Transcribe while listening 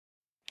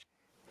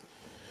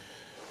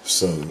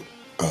So,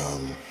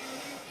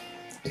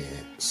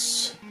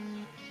 it's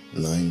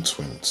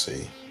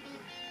 9:20.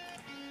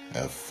 I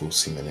have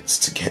 40 minutes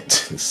to get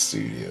to the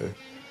studio,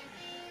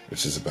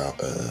 which is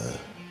about a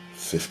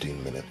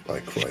 15-minute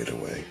bike ride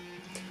away.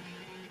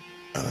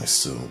 And I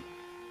still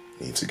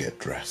need to get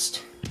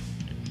dressed.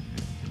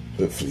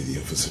 Hopefully the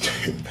others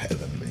are doing better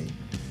than me.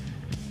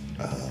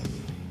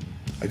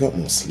 I got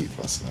more sleep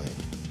last night,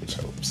 which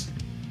helps.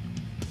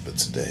 But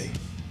today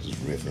was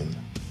rhythm,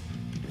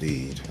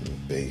 lead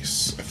and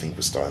bass. I think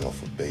we're starting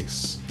off with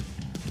bass.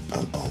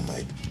 And oh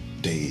my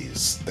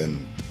days,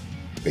 them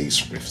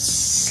bass riffs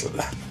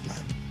slap,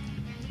 man.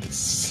 They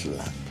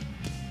slap.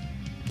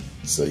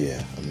 So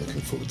yeah, I'm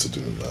looking forward to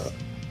doing that.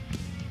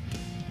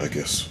 I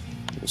guess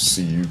we'll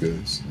see you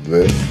guys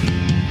there.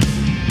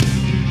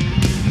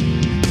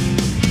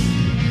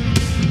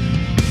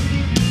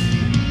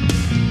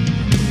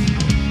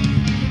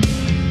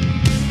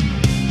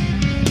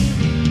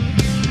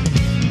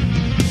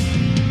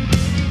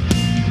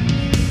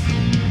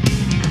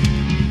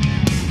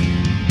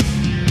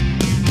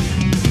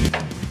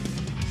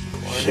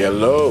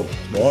 Hello,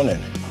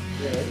 morning.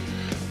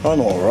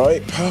 I'm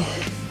alright, pal.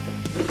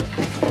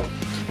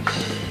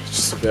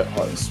 Just a bit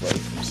hot and sweaty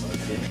from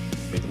cycling.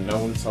 No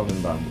one tell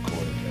him that I'm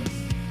recording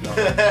yet. No,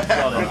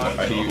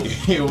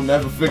 he'll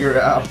never figure it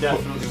out. I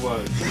definitely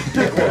won't.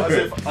 Well,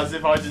 as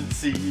if I didn't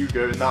see you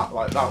going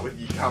like that with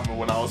your camera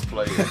when I was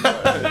playing.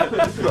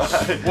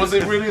 Like, was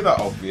it really that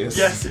obvious?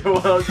 Yes, it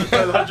was.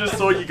 I just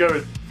saw you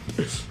going.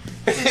 Just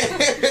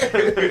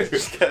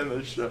getting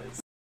those shots.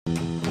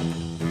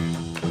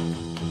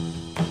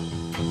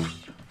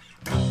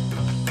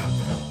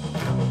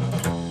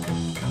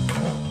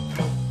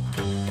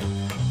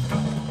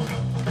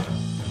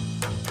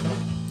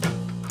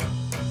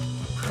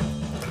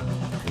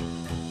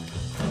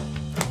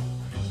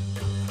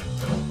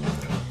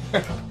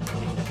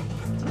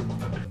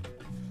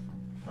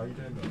 How are you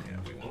doing, though? Yeah,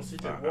 what's he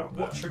doing?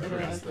 What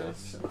trigger is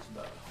this?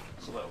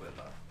 It's a little bit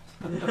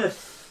better.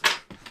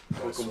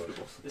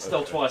 It's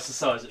still twice the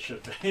size it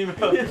should be.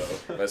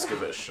 Let's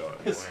give it a shot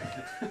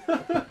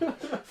anyway.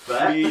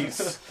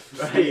 Please,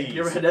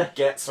 You're ready?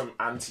 Get some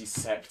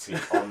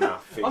antiseptic on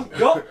that thing. I've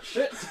got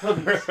shit.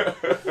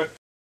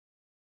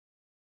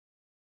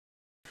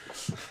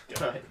 Right.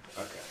 Okay.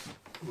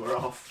 We're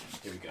off.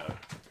 Here we go.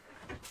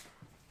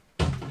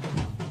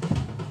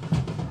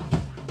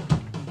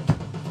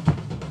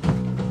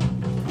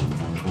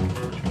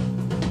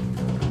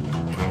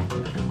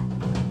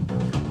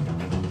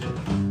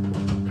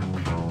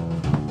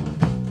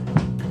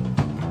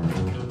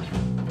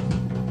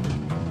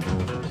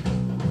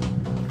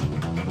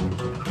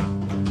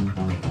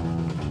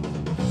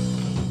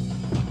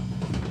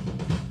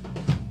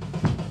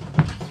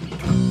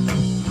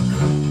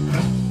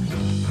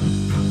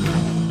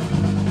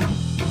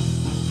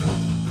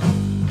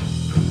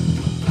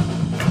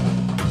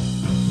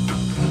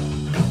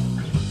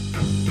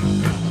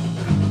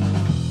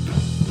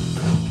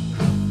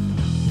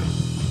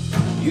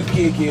 You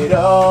kick it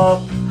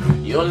up,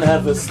 you'll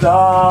never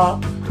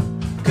stop,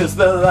 'cause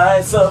the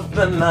lights of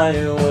the night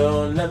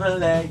will never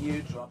let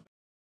you drop.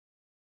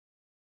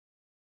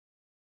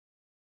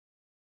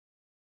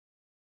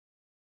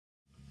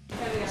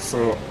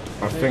 So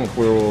I think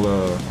we're all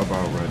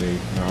about ready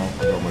now.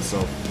 I got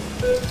myself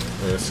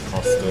this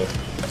Costa,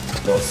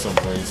 got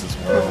Subways as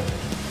well.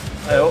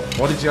 Hey,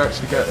 What did you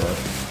actually get though?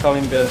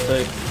 coming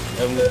birthday.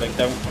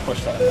 Don't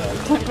push that in there.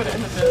 Put it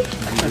in the bin.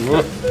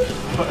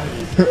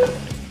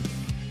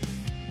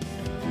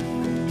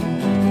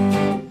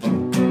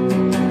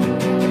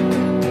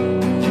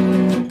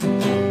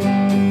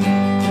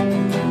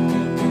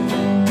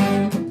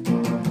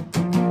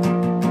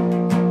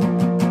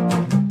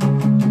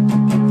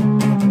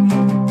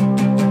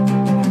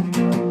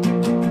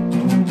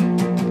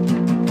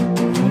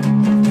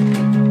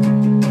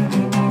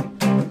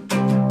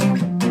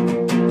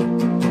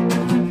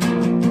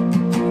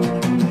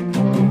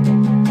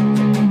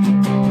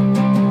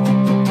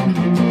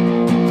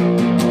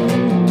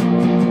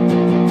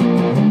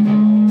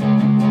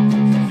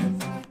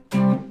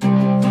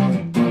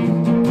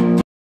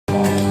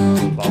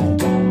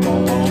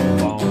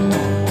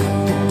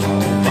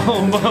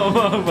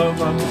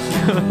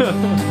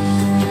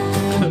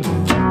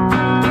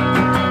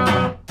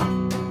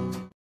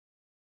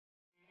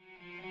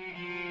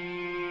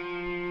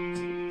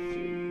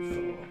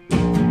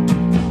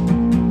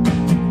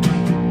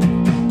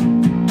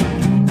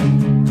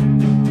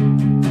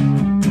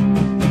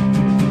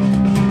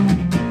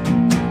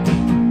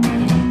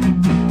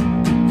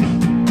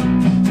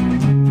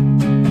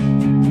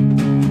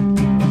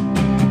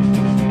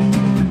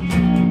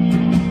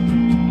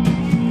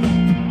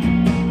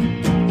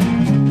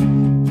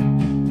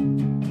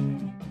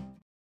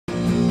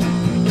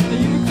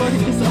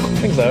 I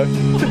think so.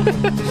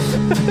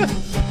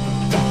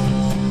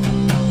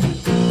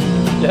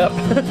 Yep.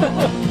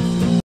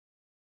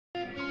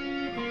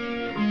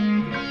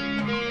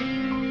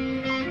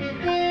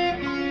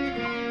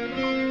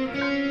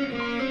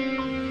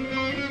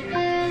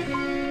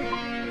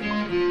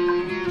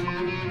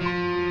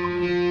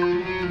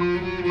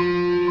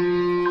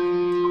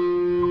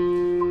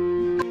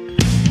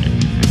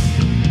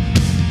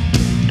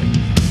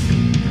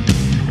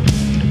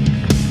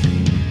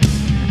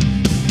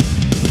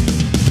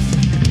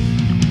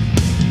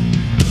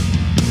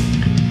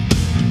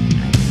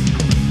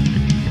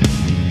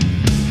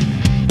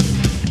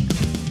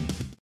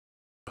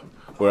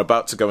 We're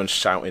about to go and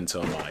shout into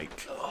a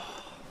mic.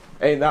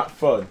 Ain't that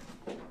fun?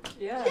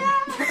 Yeah.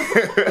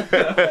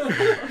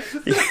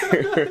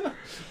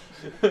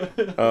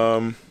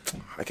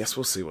 I guess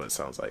we'll see what it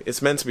sounds like.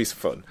 It's meant to be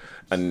fun,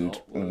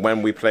 and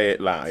when we play it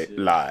live,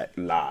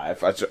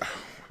 oh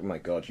my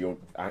god, your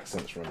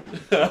accent's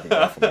rubbing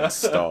off on me.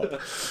 Stop.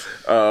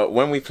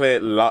 When we play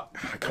it live,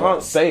 I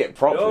can't say it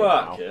properly. You're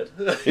now. right,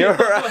 kid. You're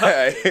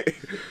right.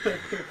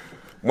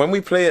 When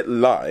we play it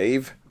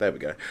live, there we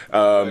go.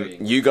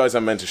 You guys are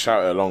meant to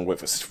shout it along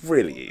with us. It's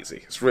really easy.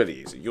 It's really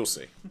easy. You'll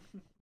see.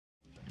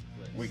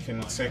 We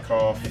can tick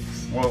off.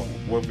 What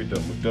have we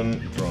done? We've done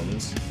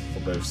drums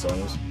for both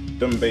songs.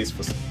 Done bass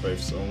for both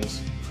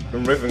songs.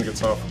 Done rhythm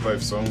guitar for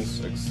both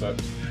songs,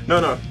 except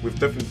no, we've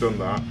definitely done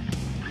that.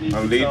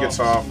 And lead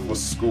guitar for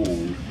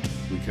school.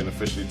 We can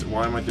officially.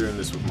 Why am I doing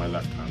this with my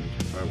left hand?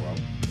 Oh well.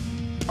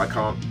 I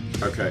can't.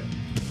 Okay.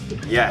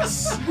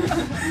 Yes.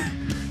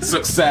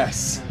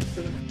 Success.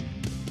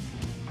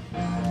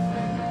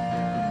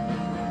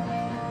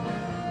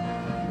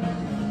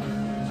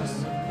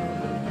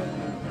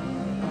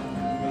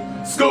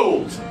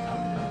 Schooled.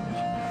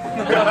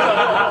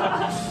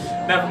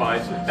 Never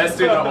mind. Let's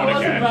do that one I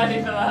wasn't again. ready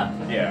for that.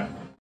 Yeah.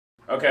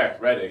 Okay,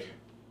 ready.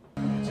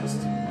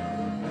 Just.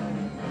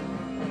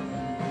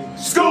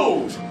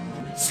 Schooled!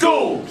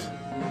 Schooled!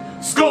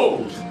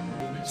 Schooled!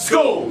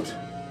 Schooled!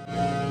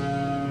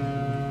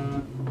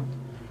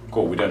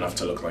 Cool, we don't have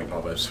to look like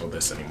knobheads for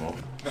this anymore.